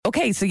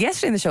Okay, so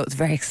yesterday in the show, it was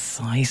very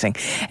exciting.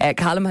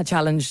 Callum had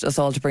challenged us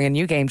all to bring a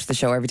new game to the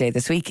show every day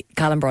this week.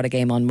 Callum brought a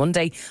game on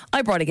Monday.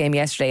 I brought a game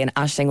yesterday, and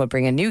Aisling will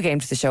bring a new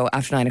game to the show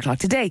after 9 o'clock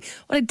today.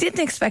 What I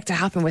didn't expect to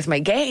happen with my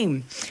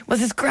game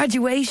was this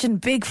graduation,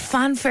 big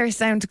fanfare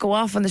sound to go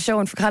off on the show,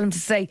 and for Callum to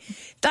say,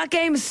 that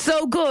game is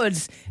so good.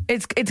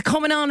 It's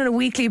coming on a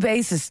weekly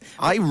basis.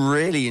 I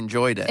really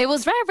enjoyed it. It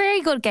was a very,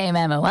 very good game,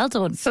 Emma. Well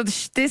done. So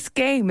this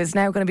game is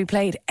now going to be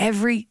played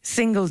every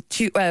single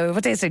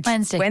what day is it?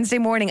 Wednesday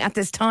morning at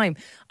this time.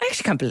 I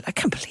actually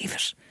can't believe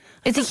it.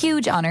 It's a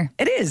huge honour.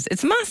 It is.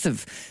 It's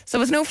massive. So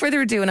with no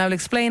further ado, and I'll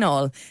explain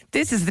all,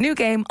 this is the new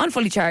game on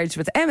Fully Charged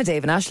with Emma,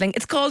 Dave and Aisling.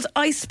 It's called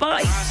I Spy.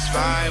 I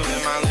spy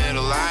with my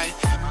little light.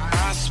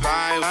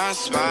 I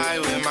spy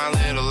with my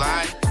little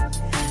light.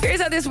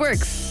 Here's how this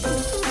works.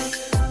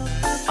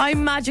 I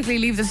magically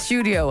leave the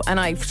studio and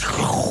I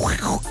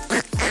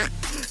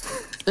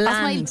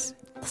land.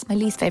 That's my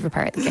least favourite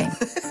part of the game.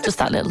 Just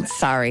that little.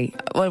 Sorry.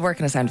 Well,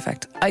 working a sound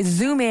effect. I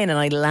zoom in and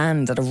I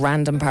land at a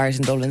random part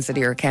in Dublin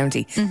City or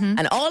County. Mm-hmm.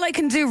 And all I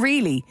can do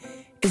really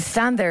is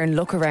stand there and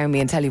look around me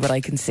and tell you what I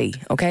can see,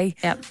 okay?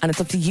 Yep. And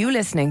it's up to you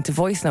listening to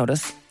voice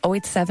notice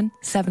 087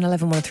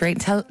 711 103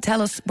 and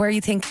tell us where you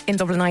think in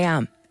Dublin I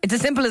am. It's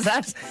as simple as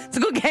that. It's a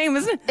good game,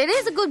 isn't it? It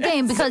is a good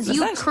game because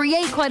you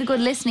create quite a good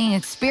listening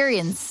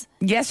experience.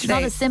 Yesterday,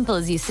 it's not as simple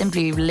as you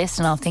simply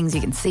listen off things you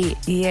can see.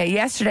 Yeah,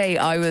 yesterday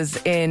I was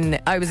in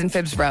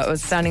Phibsborough. I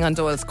was standing on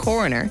Doyle's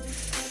Corner.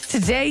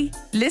 Today,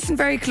 listen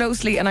very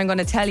closely and I'm going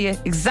to tell you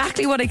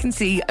exactly what I can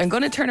see. I'm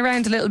going to turn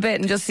around a little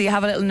bit and just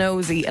have a little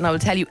nosy, and I will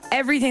tell you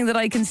everything that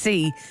I can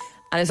see,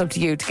 and it's up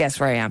to you to guess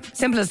where I am.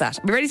 Simple as that.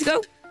 Are we ready to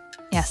go?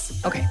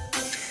 Yes. Okay.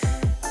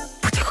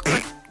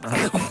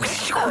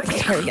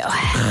 Here we go. All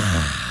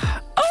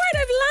right,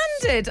 I've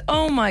landed.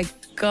 Oh my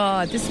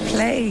God, this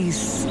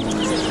place.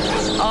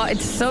 Oh,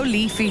 it's so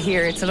leafy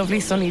here. It's a lovely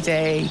sunny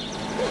day.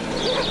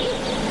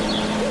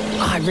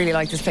 Oh, I really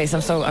like this place.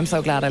 I'm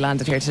so glad I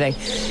landed here today.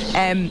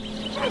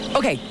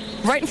 Okay,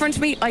 right in front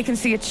of me, I can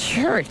see a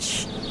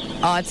church.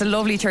 Oh, it's a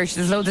lovely church.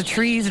 There's loads of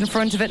trees in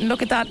front of it, and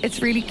look at that.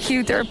 It's really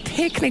cute. There are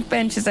picnic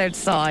benches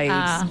outside.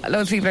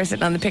 Loads of people are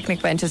sitting on the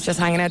picnic benches just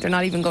hanging out. They're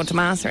not even going to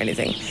mass or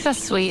anything.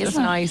 That's sweet, That's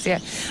nice, yeah.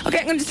 Okay,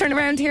 I'm going to just turn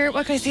around here.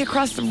 What can I see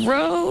across the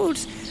road?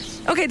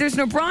 Okay, there's an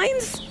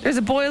O'Brien's. There's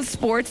a Boyle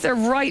Sports. They're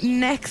right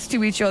next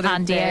to each other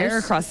there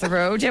across the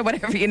road. Yeah,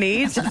 whatever you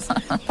need. Just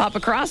pop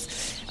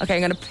across. Okay,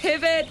 I'm going to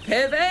pivot.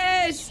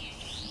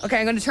 Okay,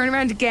 I'm going to turn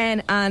around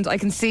again, and I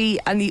can see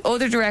in the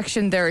other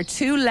direction there are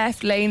two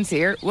left lanes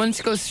here. One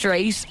to go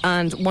straight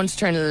and one to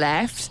turn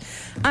left.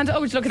 And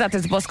oh, look at that,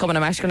 there's a bus coming.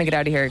 I'm actually going to get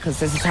out of here because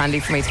this is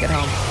handy for me to get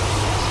home.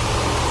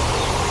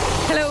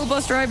 Hello,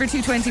 bus driver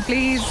 220,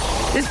 please.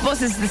 This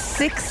bus is the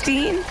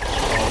 16,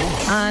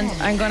 and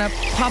I'm going to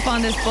pop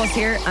on this bus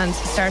here and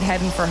start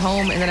heading for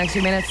home in the next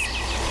few minutes.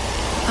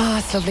 Oh,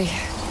 it's lovely.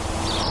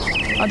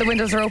 Oh, the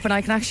windows are open.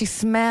 I can actually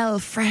smell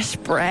fresh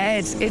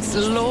bread. It's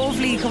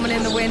lovely coming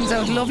in the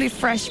window. Lovely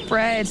fresh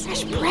bread.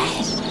 Fresh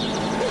bread.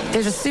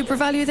 There's a Super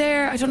Value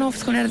there. I don't know if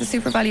it's coming out of the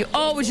Super Value.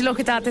 Oh, would you look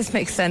at that? This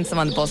makes sense. I'm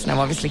on the bus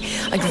now, obviously.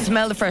 I can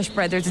smell the fresh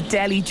bread. There's a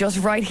deli just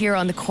right here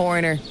on the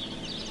corner.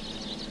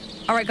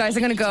 All right, guys,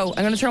 I'm going to go.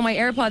 I'm going to throw my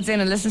AirPods in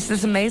and listen to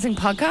this amazing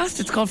podcast.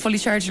 It's called Fully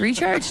Charged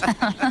Recharged.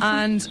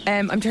 And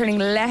I'm turning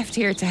left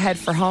here to head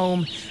for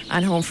home.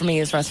 And home for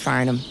me is West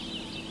Farnham.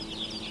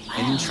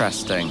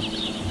 Interesting.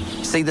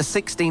 See, the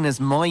 16 is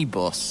my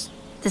bus.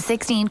 The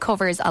 16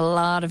 covers a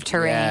lot of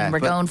terrain. Yeah, We're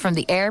going from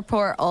the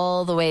airport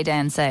all the way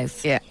down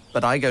south. Yeah.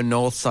 But I go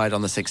north side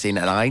on the 16,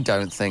 and I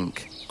don't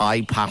think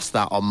I passed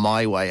that on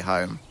my way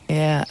home.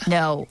 Yeah.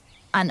 No.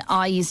 And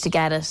I used to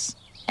get it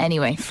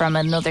anyway from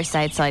another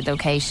south side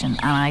location,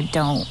 and I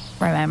don't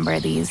remember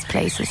these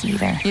places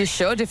either. You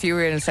should if you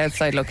were in a south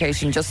side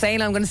location. Just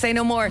saying, I'm going to say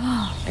no more.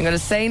 I'm going to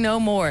say no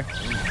more.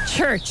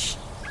 Church,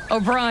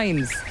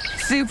 O'Brien's,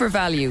 Super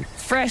Value,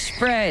 fresh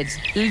bread,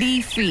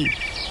 leafy,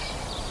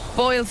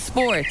 Boyle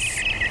Sports,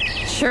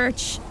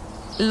 church,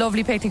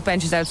 lovely picnic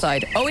benches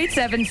outside.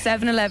 087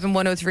 711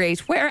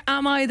 1038. Where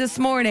am I this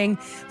morning?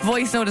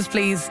 Voice notice,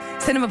 please.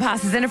 Cinema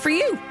passes in it for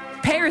you.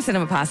 Pair of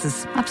cinema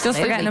passes. Absolutely. Just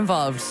for getting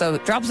involved. So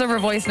drop us over a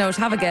voice note,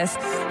 have a guess.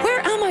 Where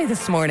am I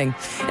this morning?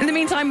 In the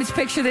meantime, let's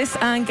picture this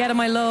and get on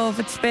my love.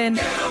 It's been...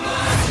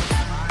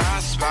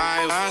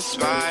 I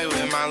spy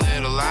with my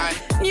little light.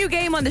 New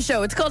game on the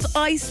show. It's called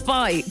I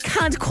Spy.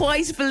 Can't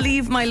quite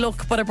believe my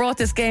luck, but I brought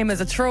this game as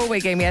a throwaway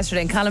game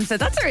yesterday, and Callum said,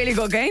 that's a really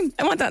good game.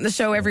 I want that in the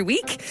show every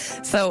week.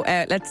 So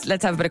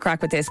let's have a bit of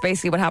crack with this.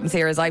 Basically what happens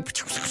here is I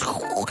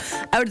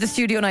out of the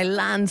studio and I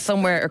land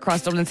somewhere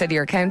across Dublin City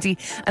or County,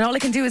 and all I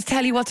can do is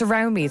tell you what's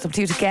around me. It's up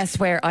to you to guess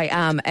where I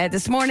am.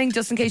 This morning,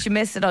 just in case you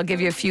missed it, I'll give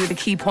you a few of the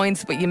key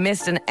points, but you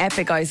missed an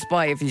epic I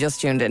Spy if you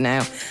just tuned in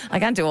now. I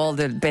can't do all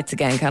the bits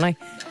again, can I?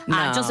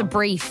 No. Just a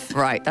brief.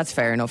 Right, that's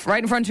fair enough.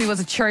 Right in front of me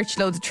was a church,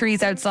 loads of of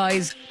trees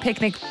outside,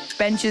 picnic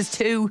benches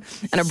too,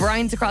 and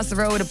O'Brien's across the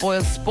road at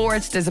Boyle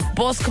Sports. There's a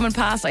bus coming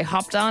past. I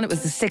hopped on. It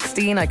was the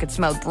 16. I could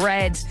smell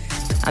bread.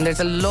 And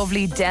there's a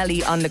lovely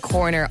deli on the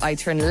corner. I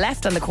turn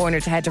left on the corner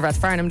to head to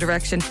Rathfarnham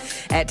direction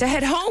to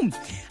head home.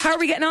 How are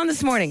we getting on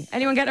this morning?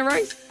 Anyone getting it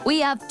right?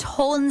 We have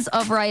tons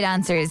of right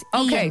answers.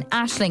 Okay. Ian,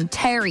 Aisling,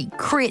 Terry,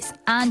 Chris,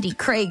 Andy,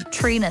 Craig,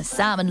 Trina,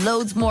 Sam, and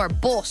loads more.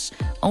 But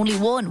only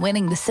one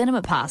winning the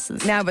cinema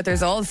passes. Now, but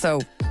there's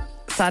also,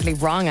 sadly,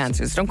 wrong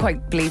answers. Don't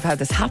quite believe how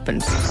this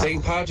happened.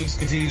 St. Patrick's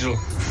Cathedral.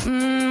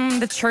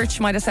 The church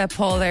might have set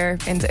Paul there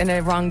in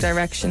a wrong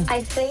direction.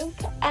 I think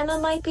Emma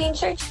might be in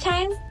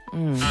Churchtown.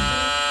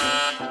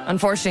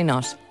 Unfortunately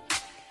not.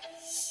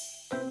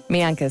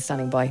 Mianka is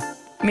standing by.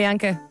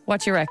 Mianka,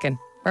 what you reckon?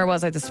 Where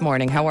was I this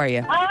morning? How are you?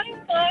 I'm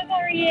good, how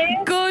are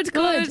you? Good.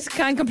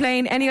 Can't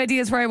complain. Any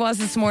ideas where I was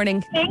this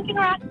morning? Thinking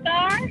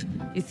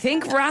Rathgar? You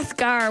think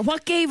Rathgar?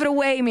 What gave it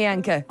away,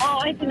 Mianka? Oh,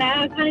 I don't know,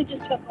 I kind of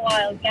just took a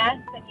wild guess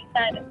and you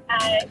said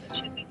it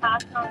should be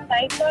passed on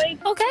side side.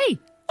 Okay.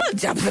 Well,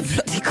 that was a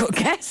bloody good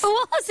guess. Who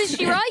was? Is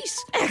she right?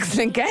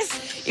 Excellent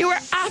guess. You were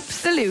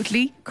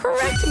absolutely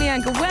correct,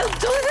 Mianka. Well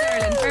done,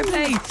 Ireland. Fair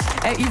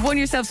play. You've won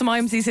yourself some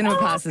IMC cinema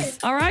passes.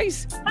 All right.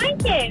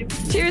 Thank you.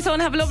 Cheers, hon.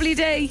 Have a lovely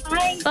day.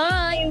 Bye.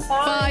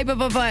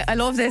 Bye. I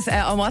love this.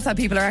 On WhatsApp,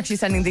 people are actually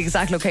sending the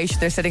exact location.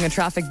 They're sitting in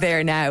traffic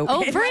there now.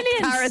 Oh,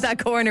 brilliant. Car at that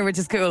corner, which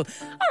is cool.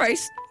 All right.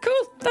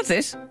 Cool. That's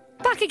it.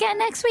 Back again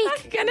next week.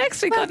 Back again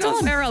next week. Well God knows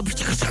done. where I'll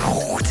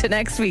to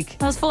next week.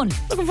 That was fun.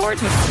 Looking forward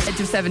to it.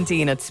 Edge of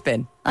 17 at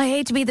Spin. I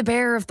hate to be the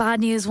bearer of bad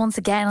news once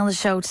again on the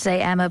show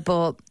today, Emma,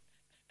 but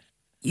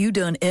you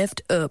done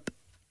effed up.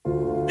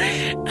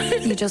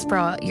 You just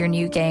brought your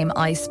new game,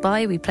 I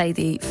Spy. We played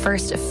the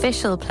first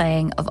official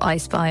playing of I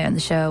Spy on the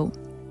show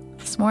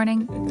this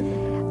morning.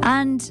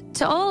 And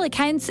to all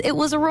accounts, it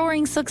was a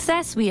roaring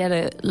success. We had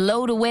a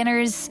load of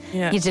winners.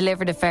 Yeah. You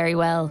delivered it very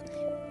well.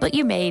 But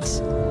you made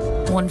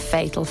one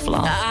fatal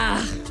flaw.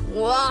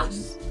 What?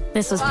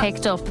 This was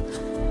picked up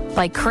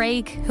by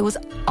Craig, who was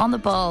on the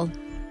ball.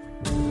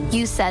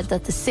 You said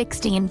that the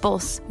 16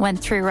 bus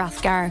went through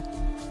Rathgar.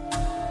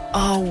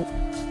 Oh.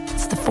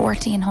 It's the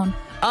 14, hon.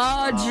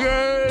 Oh,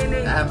 Jane.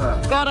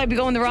 Emma. God, I'd be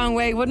going the wrong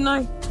way, wouldn't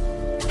I?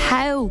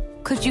 How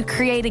could you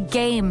create a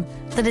game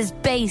that is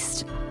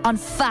based on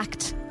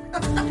fact?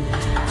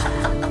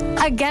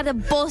 I get a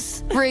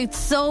bus route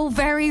so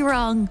very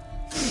wrong.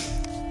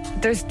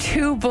 There's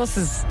two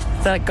buses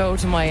that go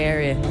to my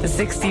area, the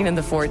 16 and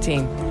the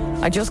 14.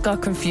 I just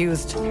got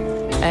confused.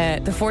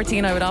 The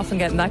 14 I would often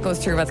get, and that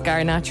goes through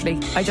Rathgar naturally.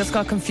 I just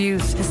got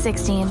confused. The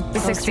 16. The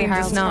 16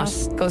 does not.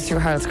 Goes through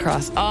Harold's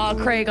Cross. Oh,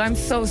 Craig, I'm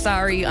so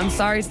sorry. I'm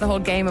sorry to the whole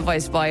game of I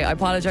Spy. I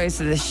apologise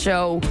to the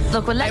show.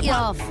 Look, we'll let you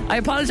off. I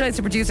apologise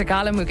to producer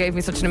Callum, who gave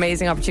me such an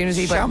amazing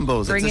opportunity.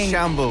 Shambles. It's a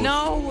shambles.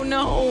 No,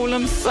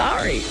 I'm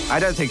sorry. I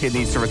don't think it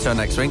needs to return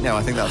next week now.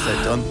 I think that's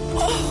it, done.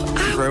 Oh,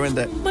 Ruined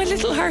it. my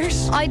little heart.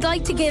 I'd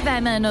like to give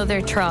Emma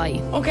another try.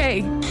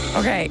 Okay.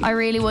 I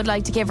really would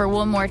like to give her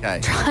one more Okay.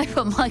 try,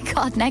 but my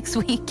God, next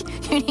week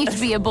you need to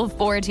be above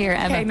board here,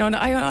 Emma. Okay, no,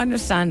 I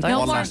understand. no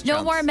One more, last no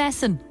chance. more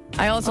messing.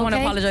 I also want to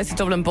Okay. apologise to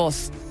Dublin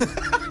Bus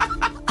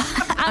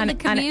And the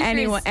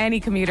commuters. any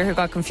commuter who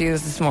got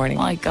confused this morning.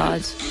 My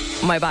God.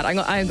 My bad.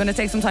 I'm going to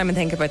take some time and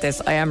think about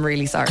this. I am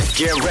really sorry.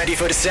 Get ready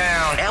for the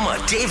sound.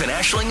 Emma, Dave, and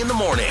Aisling in the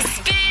morning.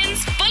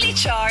 Spins Fully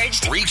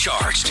Charged.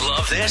 Recharged.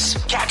 Love this?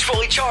 Catch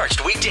Fully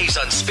Charged weekdays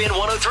on Spin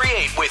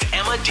 103.8 with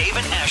Emma, Dave,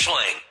 and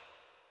Aisling.